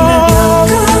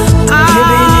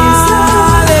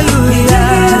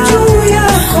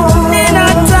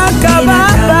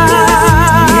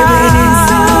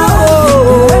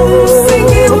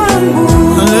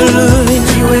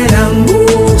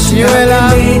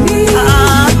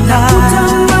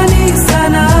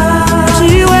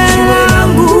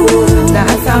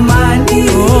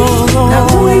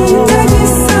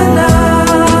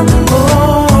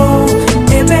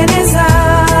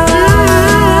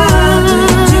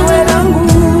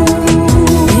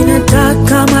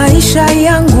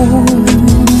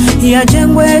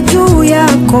 Yajengwe juu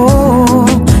yako.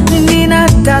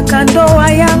 Ninataka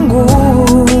ndoa yangu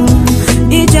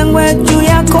ijengwe juu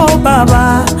yako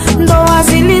Baba. Ndoa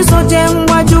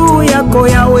zilizojengwa juu yako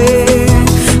Yawe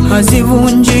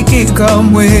hazivunjiki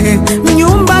kamwe.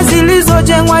 Nyumba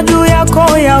zilizojengwa juu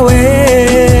yako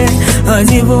Yawe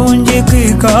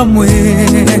hazivunjiki kamwe.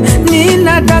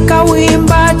 Ninataka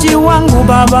uimbaji wangu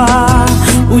Baba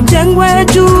ujengwe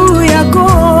juu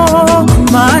yako,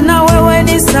 maana wewe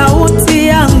ni sauti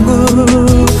yangu,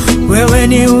 wewe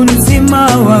ni uzima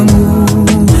wangu.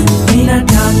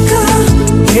 Ninataka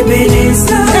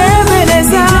Ebeneza,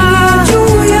 Ebeneza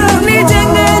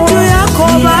nijenge juu yako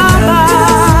Baba.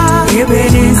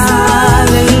 Ebeneza,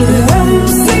 wewe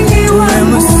msingi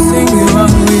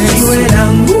wangu, jiwe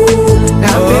langu na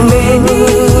pembeni,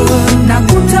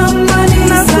 nakutamani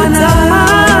sana.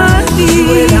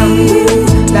 Jiwe langu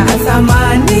la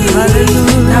thamani,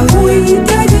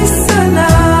 nakuhitaji sana.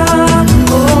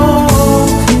 Oh,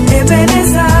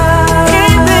 Ebeneza,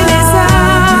 Ebeneza,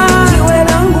 jiwe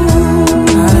langu.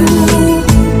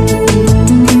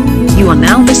 You are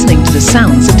now listening to the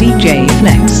sounds of DJ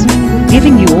Flex,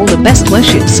 giving you all the best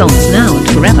worship songs now and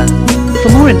forever. For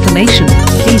more information,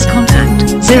 please contact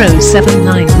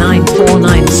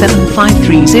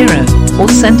 0799497530 or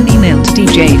send an email to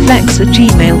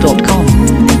djflex@gmail.com.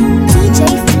 DJ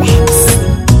Flex.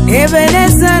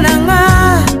 Ebeneza nanga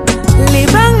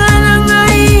libanga nanga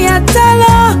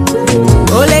yatala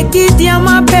ole kidia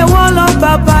mape wolo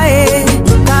papa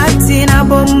kati na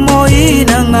bomoi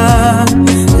nanga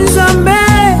Nzambe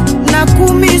na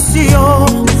kumisio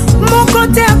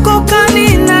mokote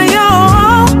kokani na yo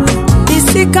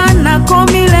isika na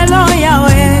komilelo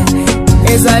yawe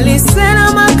ezali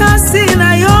sena makasi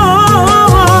na yo.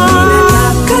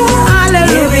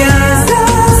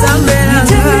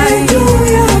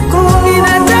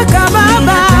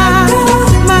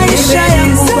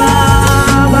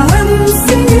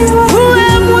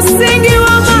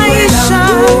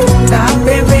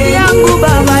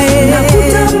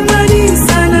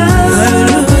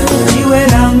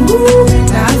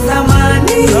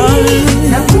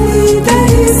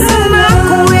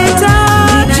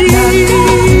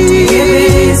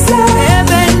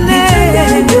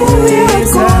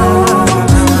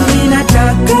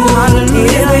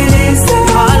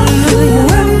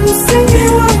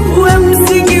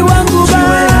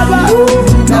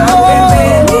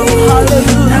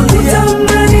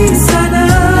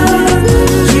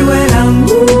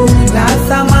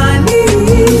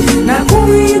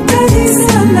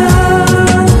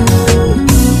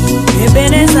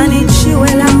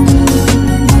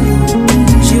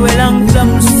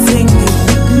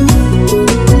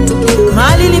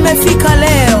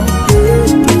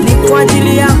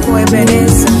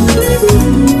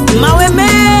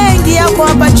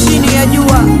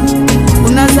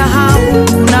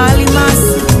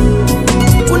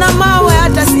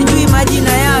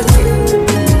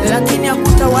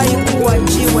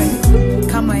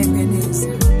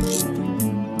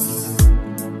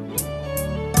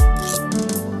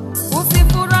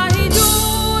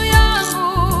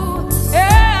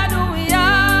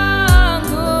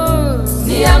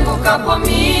 Niangukapo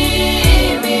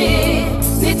mimi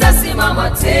nitasimama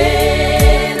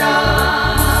tena.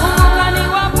 Kumbuka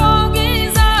niwapo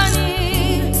gizani,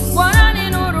 Bwana ni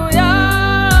nuru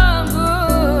yangu.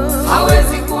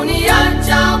 Hawezi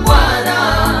kuniacha Bwana,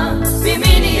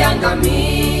 mimi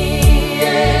niangamie.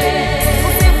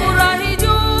 Usifurahi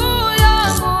juu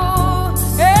yangu,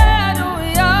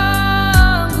 adui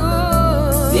yangu.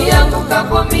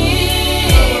 Niangukapo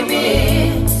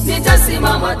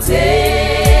nitasimama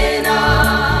tena.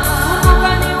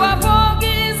 Kumbuka niwapo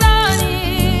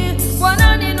gizani,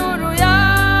 Bwana ni nuru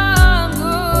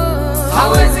yangu.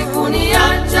 Hawezi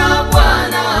kuniacha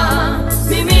Bwana,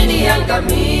 mimi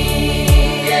niangamie.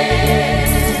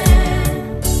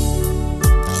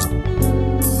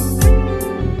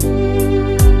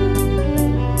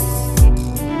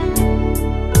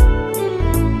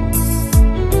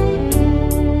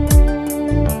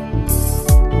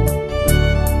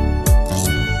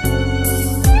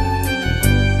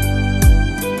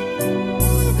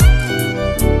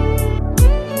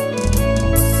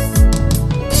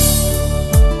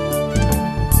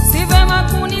 Si vema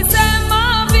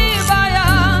kunisema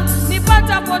vibaya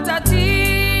nipatapo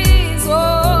tatizo.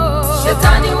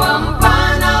 Shetani wampa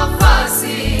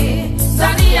nafasi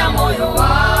ndani ya moyo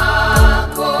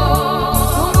wako.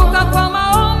 Kumbuka kwa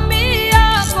maombi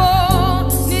yako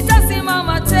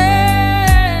nitasimama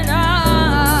tena,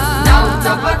 Na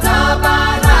utapata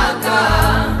baraka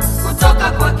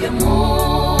kutoka kwake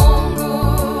Mungu.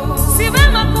 si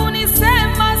vema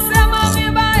kunisema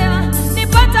vibaya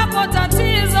nipatapo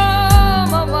tatizo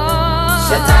mama.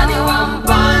 Shetani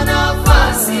wampa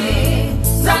nafasi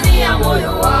ndani ya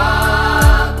moyo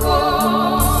wako.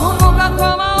 Kumbuka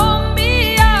kwa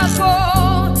maombi yako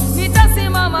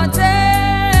nitasimama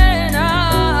tena,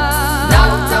 Na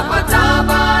utapata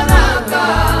baraka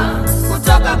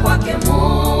kutoka kwake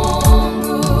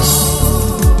Mungu.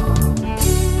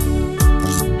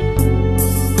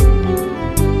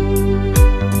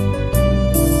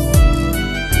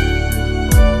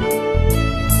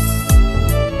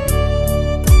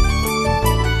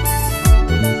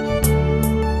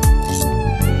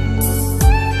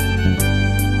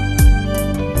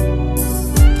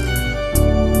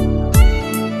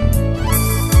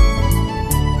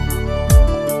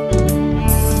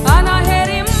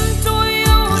 Anaheri mtu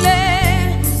yule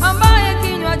ambaye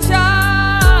kinywa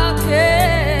chake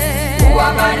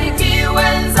Wabariki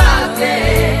wenzake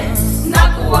na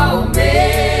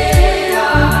kuwaombea.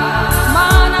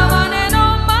 maana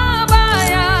maneno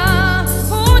mabaya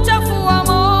huchafua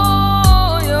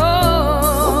moyo.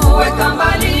 Kuweka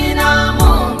mbali na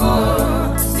Mungu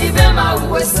ni vema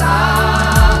uwe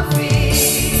safi.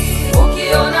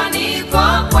 Ukiona niko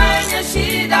kwenye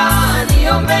shida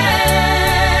niombe.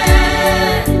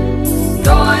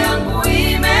 Ndoa yangu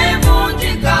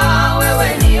imevunjika,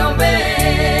 wewe niombe.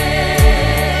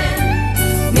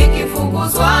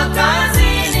 Nikifukuzwa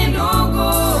kazini,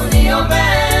 ndugu niombe.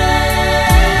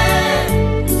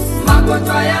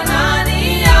 Magonjwa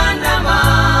yananiandama,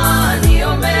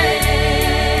 niombe.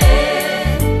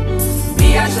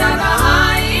 Biashara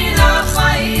haina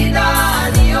faida,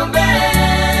 niombe.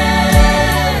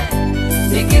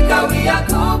 Nikikawia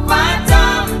kupata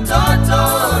mtoto,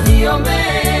 niombe.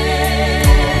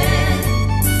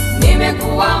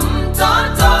 Nimekuwa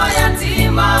mtoto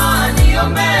yatima,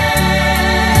 niombe.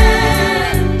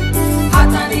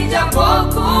 Hata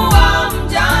nijapokuwa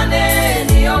mjane,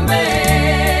 niombe.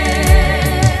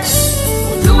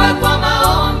 Ujue kwa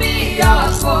maombi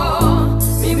yako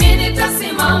mimi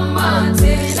nitasimama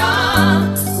tena.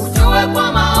 Ujue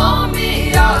kwa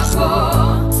maombi yako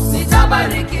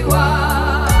nitabarikiwa.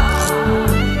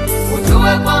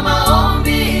 Ujue kwa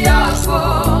maombi yako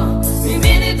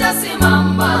mimi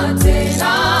nitasimama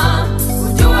tena.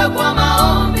 Ujue kwa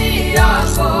maombi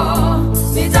yako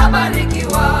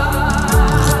nitabarikiwa.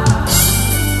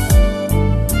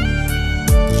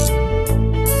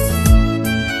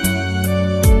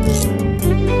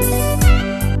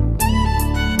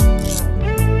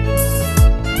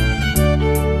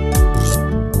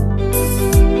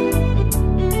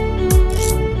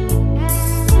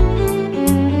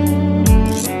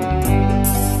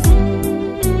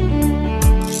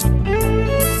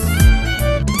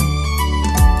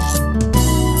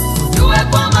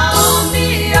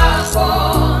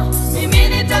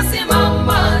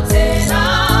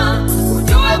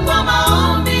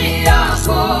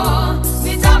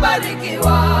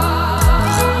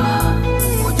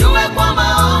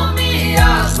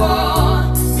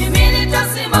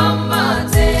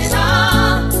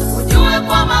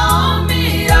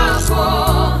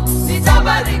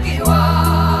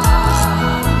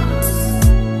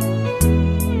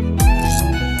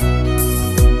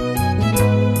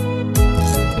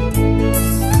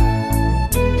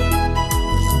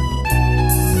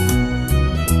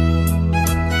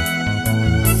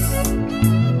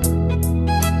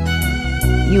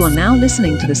 You are now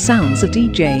listening to the sounds of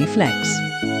DJ Flex,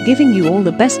 giving you all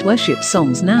the best worship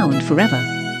songs now and forever.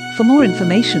 For more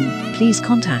information, please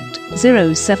contact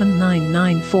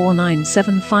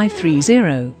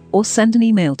 0799497530 or send an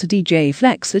email to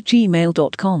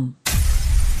djflex@gmail.com.